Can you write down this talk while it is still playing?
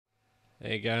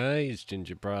Hey guys,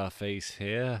 GingerbraFace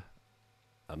here.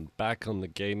 I'm back on the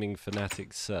gaming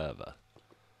Fanatics server.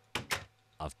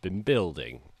 I've been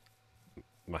building.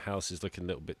 My house is looking a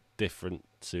little bit different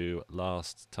to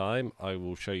last time. I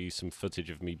will show you some footage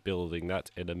of me building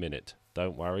that in a minute.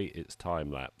 Don't worry, it's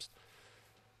time-lapsed.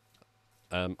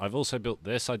 I've also built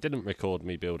this. I didn't record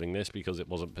me building this because it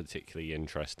wasn't particularly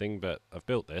interesting, but I've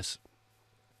built this.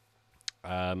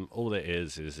 All it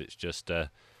is it's just a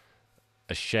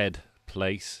shed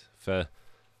place for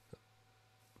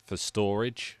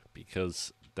storage,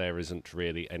 because there isn't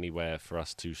really anywhere for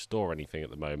us to store anything at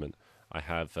the moment. I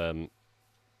have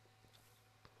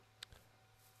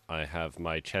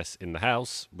my chests in the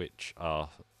house, which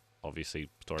are obviously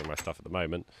storing my stuff at the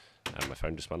moment, and my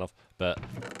phone just went off, but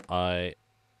I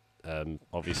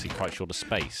obviously quite short of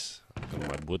space. I've got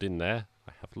my wood in there.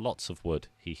 I have lots of wood.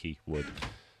 Hee wood.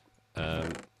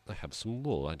 I have some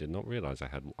wool. I did not realise I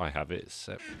have it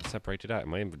separated out in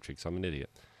my inventory because I'm an idiot.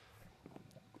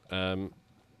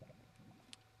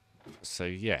 So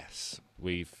yes,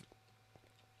 we've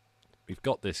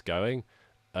got this going.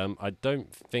 I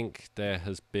don't think there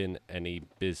has been any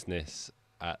business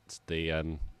at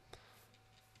the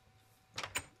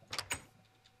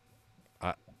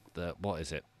what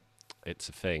is it? It's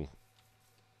a thing.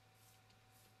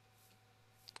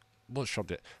 What shop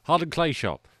did it? Hard and Clay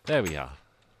shop. There we are.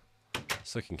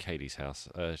 Let's look in Katie's house.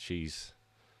 She's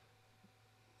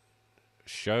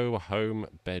show home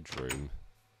bedroom.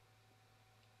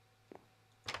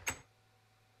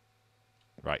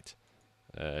 Right.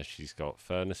 She's got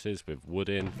furnaces with wood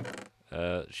in.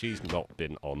 She's not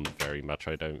been on very much,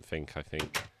 I don't think. I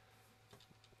think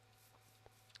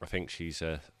she's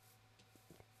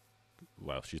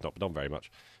well, she's not been on very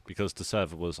much because the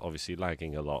server was obviously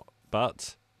lagging a lot.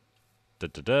 But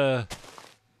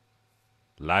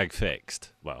lag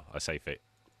fixed. Well, I say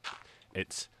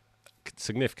it's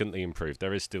significantly improved.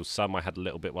 There is still some. I had a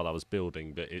little bit while I was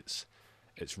building, but it's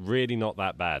really not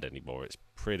that bad anymore. It's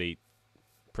pretty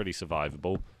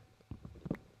survivable.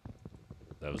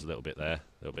 There was a little bit there,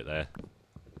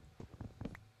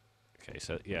 Okay,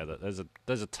 so yeah,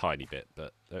 there's a tiny bit,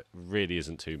 but it really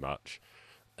isn't too much.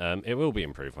 It will be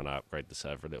improved when I upgrade the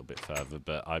server a little bit further,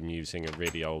 but I'm using a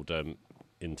really old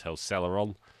Intel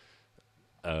Celeron.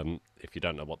 If you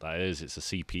don't know what that is, it's a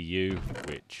CPU,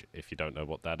 which, if you don't know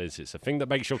what that is, it's a thing that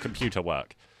makes your computer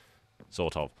work,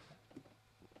 sort of.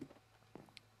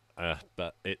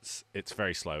 But it's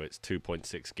very slow. It's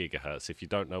 2.6 gigahertz. If you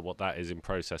don't know what that is in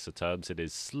processor terms, it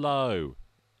is slow,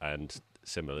 and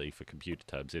similarly for computer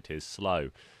terms, it is slow.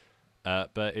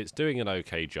 But it's doing an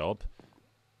okay job.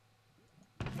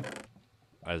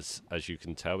 As you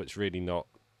can tell, it's really not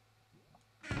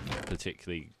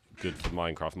particularly good for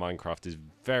Minecraft. Minecraft is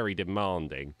very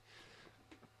demanding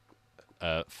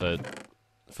for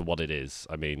what it is.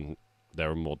 I mean,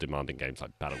 there are more demanding games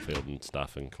like Battlefield and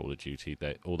stuff and Call of Duty.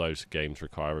 All those games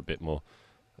require a bit more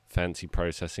fancy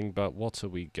processing. But what are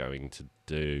we going to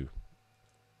do?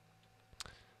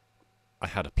 I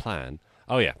had a plan.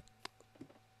 Oh yeah,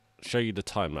 show you the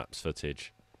time-lapse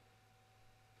footage.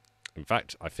 In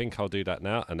fact, I think I'll do that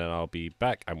now, and then I'll be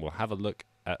back and we'll have a look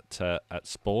at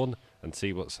spawn and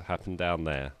see what's happened down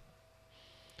there.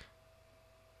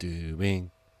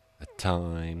 Doing a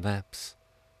time-lapse.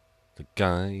 The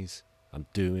guys, I'm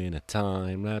doing a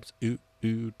time-lapse. Ooh,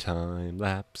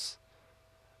 time-lapse.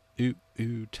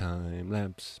 Ooh,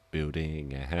 time-lapse.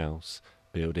 Building a house.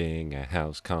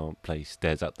 Can't place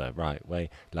stairs up the right way.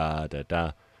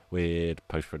 La-da-da. Weird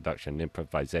post-production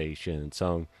improvisation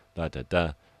song.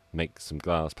 La-da-da. Make some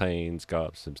glass panes, go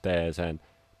up some stairs and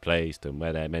place them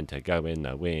where they're meant to go in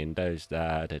the windows.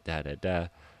 Da-da-da-da-da.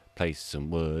 Place some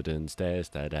wooden stairs.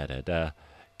 Da-da-da-da.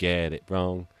 Get it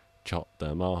wrong. Chop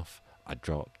them off. I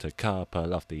dropped a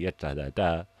couple off the edge.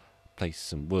 Da-da-da. Place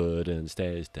some wooden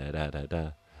stairs.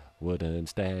 Da-da-da-da. Wooden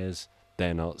stairs.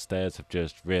 They're not stairs. I've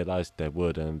just realised they're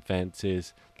wooden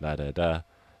fences. Da-da-da.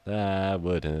 They're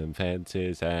wooden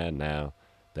fences. And now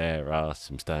there are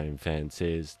some stone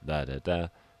fences. Da-da-da.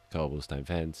 Cobblestone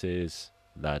fences,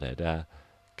 la-da-da,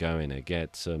 going to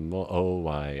get some more. Oh,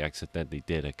 I accidentally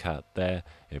did a cut there.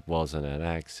 It wasn't an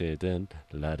accident,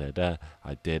 la-da-da.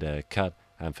 I did a cut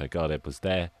and forgot it was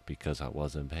there because I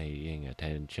wasn't paying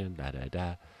attention,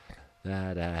 la-da-da,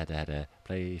 la-da-da-da.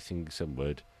 Placing some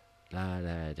wood,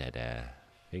 la-da-da-da.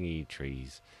 Thingy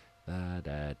trees,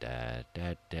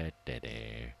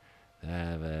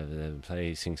 la-da-da-da-da-da-da.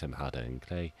 Placing some hardened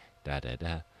clay,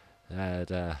 da-da-da.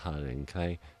 Hardened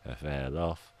clay fell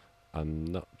off. I'm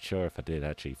not sure if I did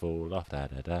actually fall off.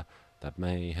 Da-da-da. That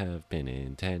may have been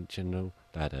intentional.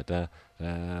 Da-da-da.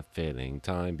 Filling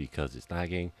time because it's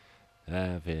lagging.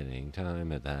 Filling time,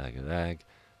 lag,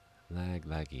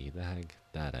 laggy, lag,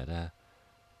 da.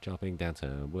 Chopping down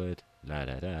some wood, la.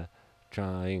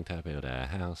 Trying to build a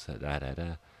house,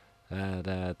 da.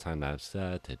 Time lapse,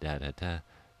 da.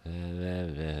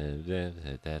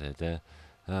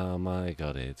 Oh my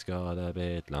god, it's got a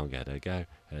bit longer to go,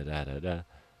 da.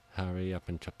 Hurry up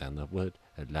and chop down the wood,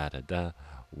 la.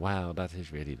 Wow, that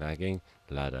is really lagging,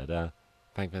 la.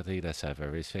 Thankfully, the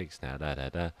server is fixed now,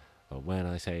 da. But when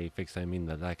I say fixed, I mean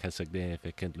the lag has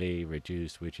significantly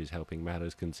reduced, which is helping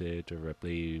matters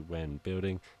considerably when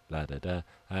building, la.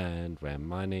 And when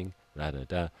mining, la.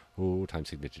 Ooh, time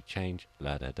signature change,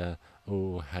 la.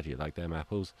 Ooh, how do you like them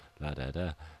apples, la.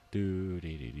 Do.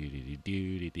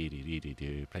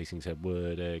 Placing some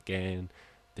wood again.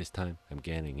 This time I'm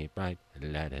getting it right,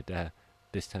 la.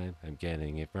 This time I'm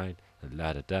getting it right,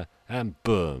 la. And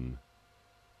boom.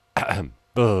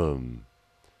 Boom.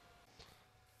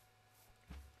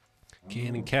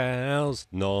 Killing cows,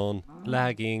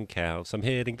 non-lagging cows. I'm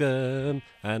hitting them,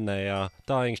 and they are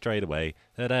dying straight away.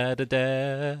 Da.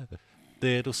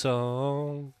 Little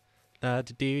song.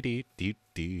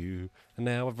 Da-do-do-do-do. And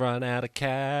now I've run out of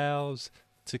cows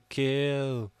to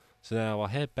kill. So now I'll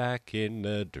head back in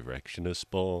the direction of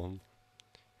spawn.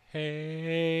 Hey,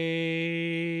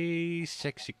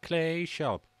 sexy clay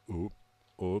shop. Oop.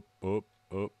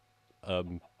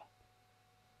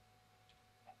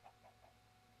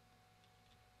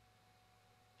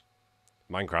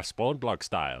 Minecraft spawn block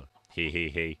style.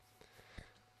 He.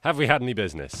 Have we had any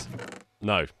business?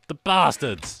 No. The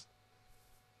bastards!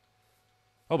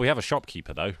 Oh, we have a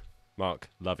shopkeeper, though. Mark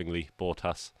lovingly bought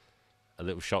us a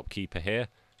little shopkeeper here.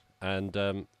 And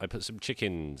I put some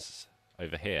chickens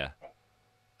over here.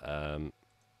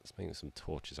 Let's make some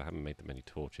torches. I haven't made them any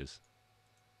torches.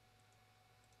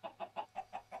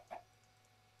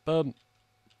 Boom.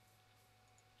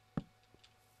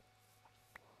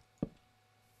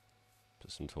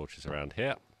 Put some torches around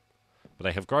here. But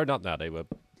they have grown up now. They were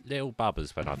little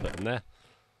bubbers when I put them there.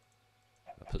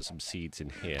 I put some seeds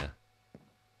in here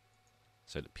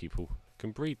so that people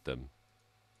can breed them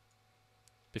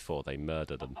before they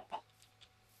murder them.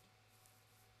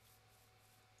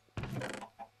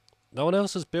 No one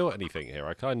else has built anything here.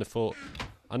 I kind of thought...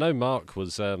 I know Mark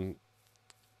was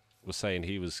saying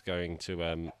he was going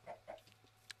to...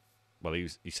 well, he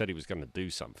said he was going to do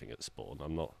something at spawn.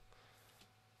 I'm not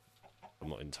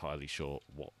entirely sure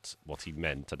what he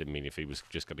meant. I didn't mean if he was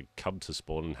just going to come to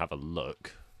spawn and have a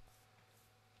look.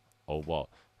 Or what.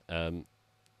 I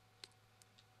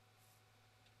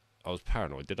was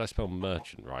paranoid. Did I spell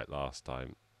merchant right last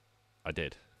time? I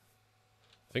did.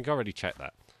 I think I already checked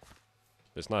that.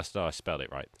 It's nice to know I spelled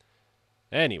it right.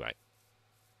 Anyway.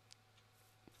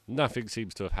 Nothing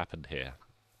seems to have happened here.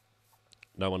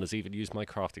 No one has even used my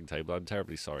crafting table. I'm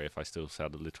terribly sorry if I still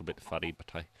sound a little bit funny,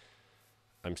 but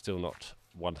I'm still not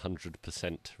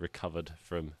 100% recovered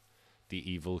from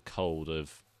the evil cold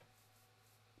of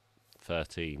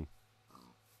 13. I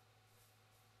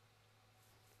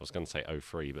was going to say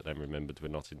 03, but then remembered we're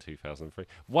not in 2003.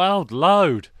 Wild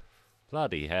load!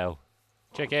 Bloody hell.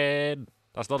 Chicken!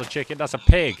 That's not a chicken, that's a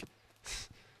pig!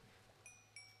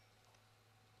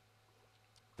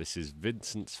 This is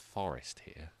Vincent's forest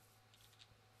here,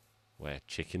 where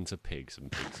chickens are pigs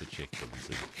and pigs are chickens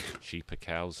and sheep are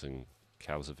cows and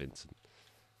cows are Vincent.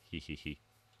 He.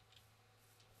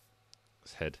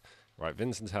 Let's head. Right,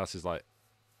 Vincent's house is like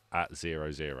at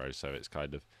 0, so it's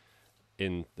kind of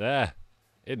in there,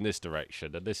 in this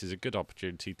direction, and this is a good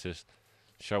opportunity to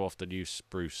show off the new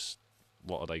spruce,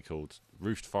 what are they called?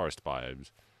 Roofed forest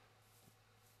biomes.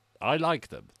 I like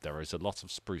them. There is a lot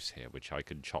of spruce here which I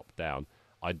can chop down.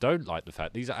 I don't like the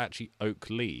fact these are actually oak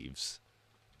leaves,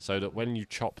 so that when you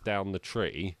chop down the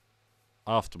tree,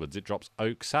 afterwards it drops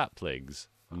oak saplings.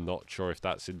 I'm not sure if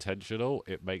that's intentional.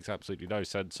 It makes absolutely no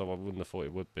sense, so I wouldn't have thought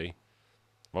it would be.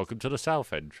 Welcome to the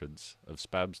south entrance of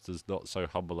Spamster's not so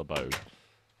humble abode.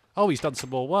 Oh, he's done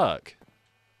some more work.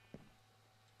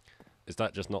 Is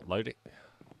that just not loading?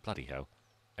 Bloody hell.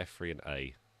 F3 and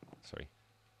A. Sorry.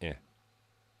 Yeah.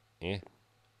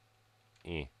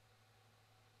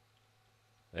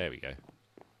 There we go.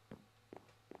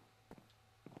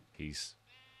 He's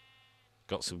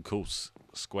got some cool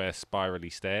square spirally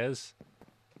stairs.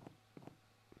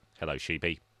 Hello,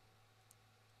 sheepy.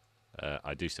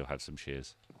 I do still have some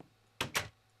shears.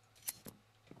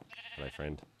 Hello,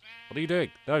 friend. What are you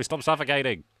doing? No, stop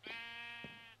suffocating!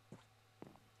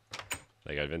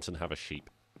 There you go, Vincent. Have a sheep.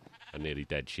 A nearly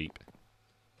dead sheep.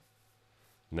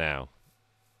 Now.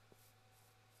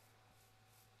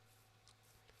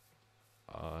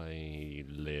 I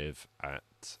live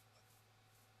at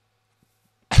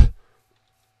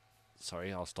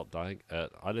Sorry, I'll stop dying.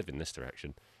 I live in this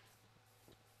direction.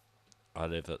 I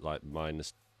live at like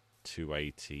minus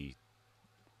 280,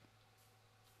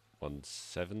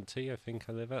 170, I think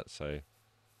I live at. So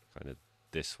kind of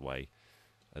this way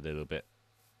a little bit.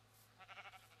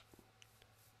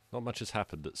 Not much has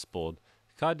happened at spawn.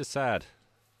 Kind of sad.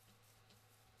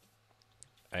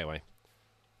 Anyway,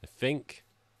 I think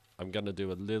I'm going to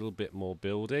do a little bit more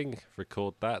building.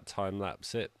 Record that,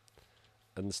 time-lapse it,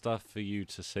 and stuff for you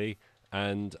to see.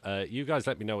 And you guys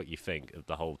let me know what you think of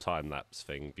the whole time-lapse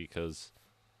thing, because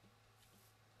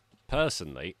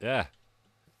personally, yeah,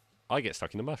 I get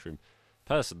stuck in a mushroom.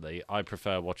 Personally, I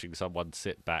prefer watching someone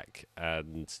sit back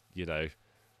and, you know,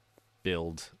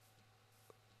 build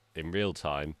in real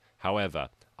time. However,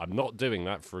 I'm not doing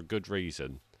that for a good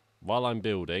reason. While I'm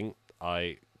building,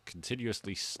 I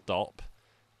continuously stop,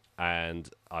 and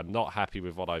I'm not happy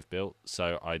with what I've built,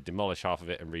 so I demolish half of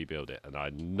it and rebuild it, and I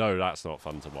know that's not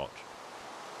fun to watch.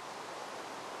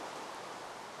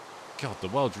 God, the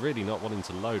world's really not wanting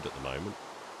to load at the moment.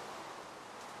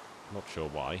 Not sure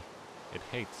why. It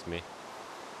hates me.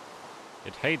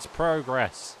 It hates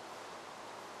progress.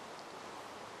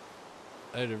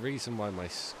 The reason why my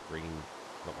screen,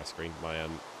 not my screen, my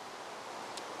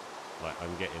like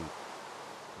I'm getting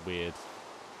weird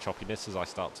choppiness as I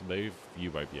start to move.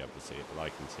 You won't be able to see it, but I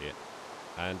can see it.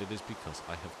 And it is because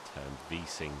I have turned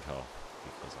VSync off,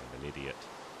 because I'm an idiot.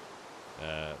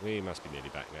 We must be nearly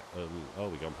back now. Oh,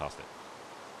 we've gone past it.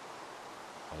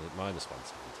 Oh, is it minus 170?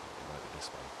 It might be this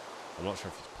way. I'm not sure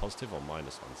if it's positive or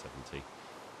minus 170.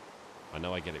 I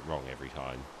know I get it wrong every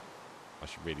time. I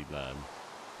should really learn.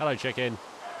 Hello, chicken.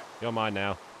 You're mine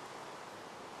now.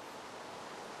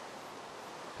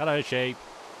 Hello, sheep.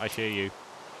 I shear you.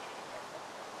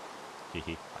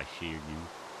 Hehe, I shear you.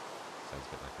 Sounds a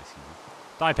bit like I see you.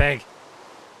 Die, pig!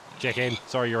 Chicken.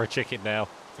 Sorry, you're a chicken now.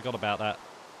 Forgot about that.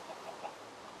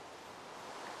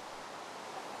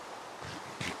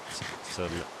 Some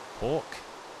pork.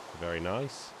 Very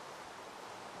nice.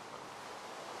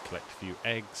 Collect a few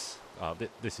eggs. Oh,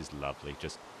 this is lovely.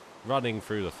 Just running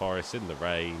through the forest in the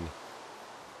rain.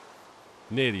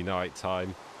 Nearly night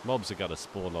time. Mobs are going to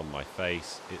spawn on my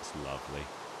face. It's lovely.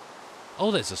 Oh,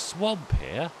 there's a swamp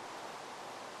here.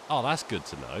 Oh, that's good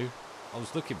to know. I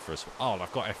was looking for a swamp. Oh, and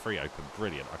I've got F3 open.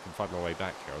 Brilliant. I can find my way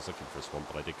back here. I was looking for a swamp,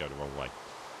 but I did go the wrong way.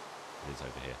 It is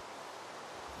over here.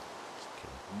 Just kill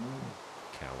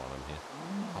a cow while I'm here.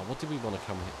 Oh, what did we want to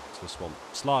come here to a swamp?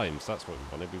 Slimes. That's what we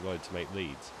wanted. We wanted to make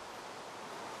leads.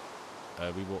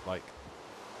 We walked like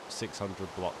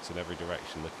 600 blocks in every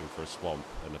direction looking for a swamp,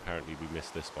 and apparently we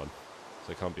missed this one.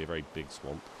 So it can't be a very big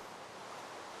swamp.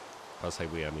 I'll say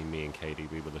we, I mean me and Katie,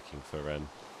 we were looking for,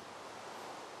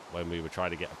 when we were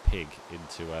trying to get a pig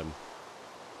into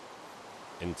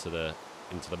the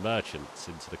merchants,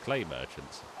 into the clay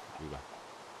merchants.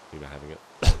 We were having it.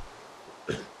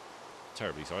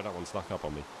 Terribly sorry, that one snuck up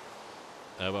on me.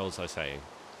 What was I saying?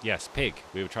 Yes, pig.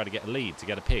 We were trying to get a lead to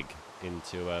get a pig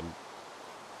into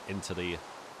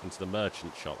the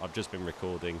merchant shop. I've just been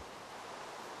recording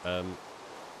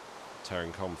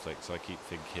Terran Conflict, so I keep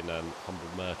thinking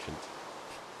humble merchant.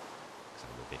 Because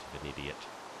I'm a bit of an idiot.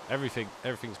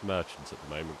 Everything's merchants at the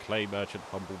moment. Clay merchant,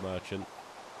 humble merchant.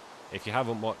 If you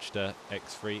haven't watched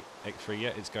X3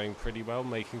 yet, it's going pretty well,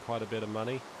 making quite a bit of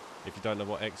money. If you don't know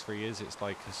what X3 is, it's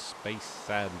like a space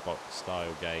sandbox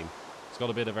style game. It's got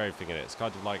a bit of everything in it. It's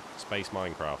kind of like space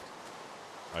Minecraft,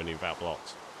 only without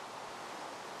blocks.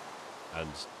 And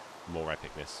more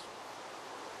epicness.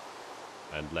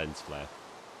 And lens flare.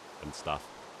 And stuff.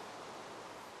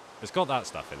 It's got that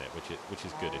stuff in it, which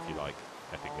is good if you like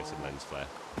epicness and lens flare.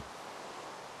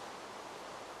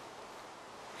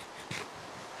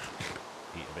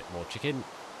 Eat a bit more chicken.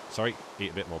 Sorry,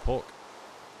 eat a bit more pork.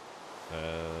 Come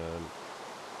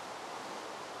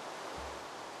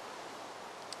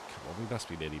on, we must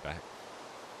be nearly back.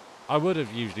 I would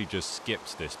have usually just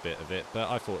skipped this bit of it, but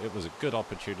I thought it was a good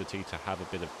opportunity to have a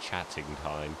bit of chatting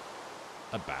time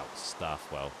about stuff.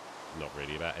 Well, not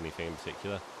really about anything in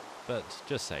particular, but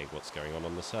just saying what's going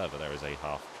on the server. There is a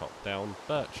half chopped down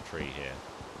birch tree here.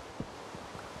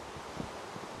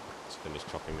 Let's finish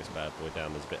chopping this bad boy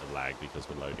down. There's a bit of lag because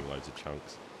we're loading loads of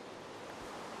chunks.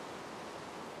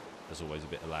 There's always a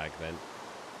bit of lag then.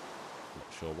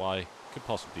 Not sure why. Could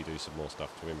possibly do some more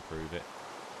stuff to improve it.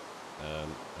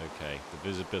 Okay, the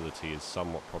visibility is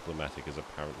somewhat problematic as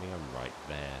apparently I'm right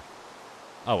there.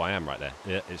 Oh, I am right there.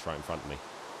 Yeah, it's right in front of me.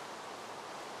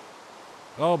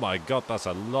 Oh my god, that's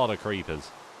a lot of creepers.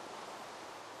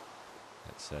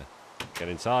 Let's get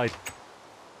inside.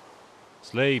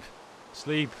 Sleep.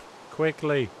 Sleep.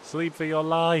 Quickly. Sleep for your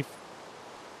life.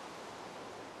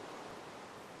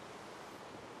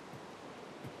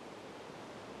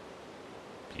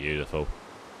 Beautiful.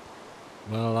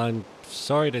 Well, I'm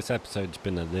sorry this episode's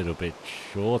been a little bit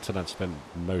short and I've spent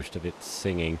most of it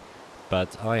singing,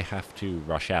 but I have to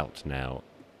rush out now.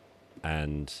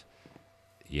 And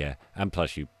yeah, and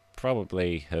plus you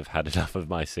probably have had enough of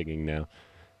my singing now.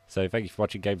 So thank you for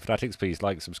watching Game Fanatics. Please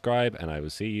like, subscribe, and I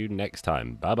will see you next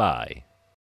time. Bye-bye.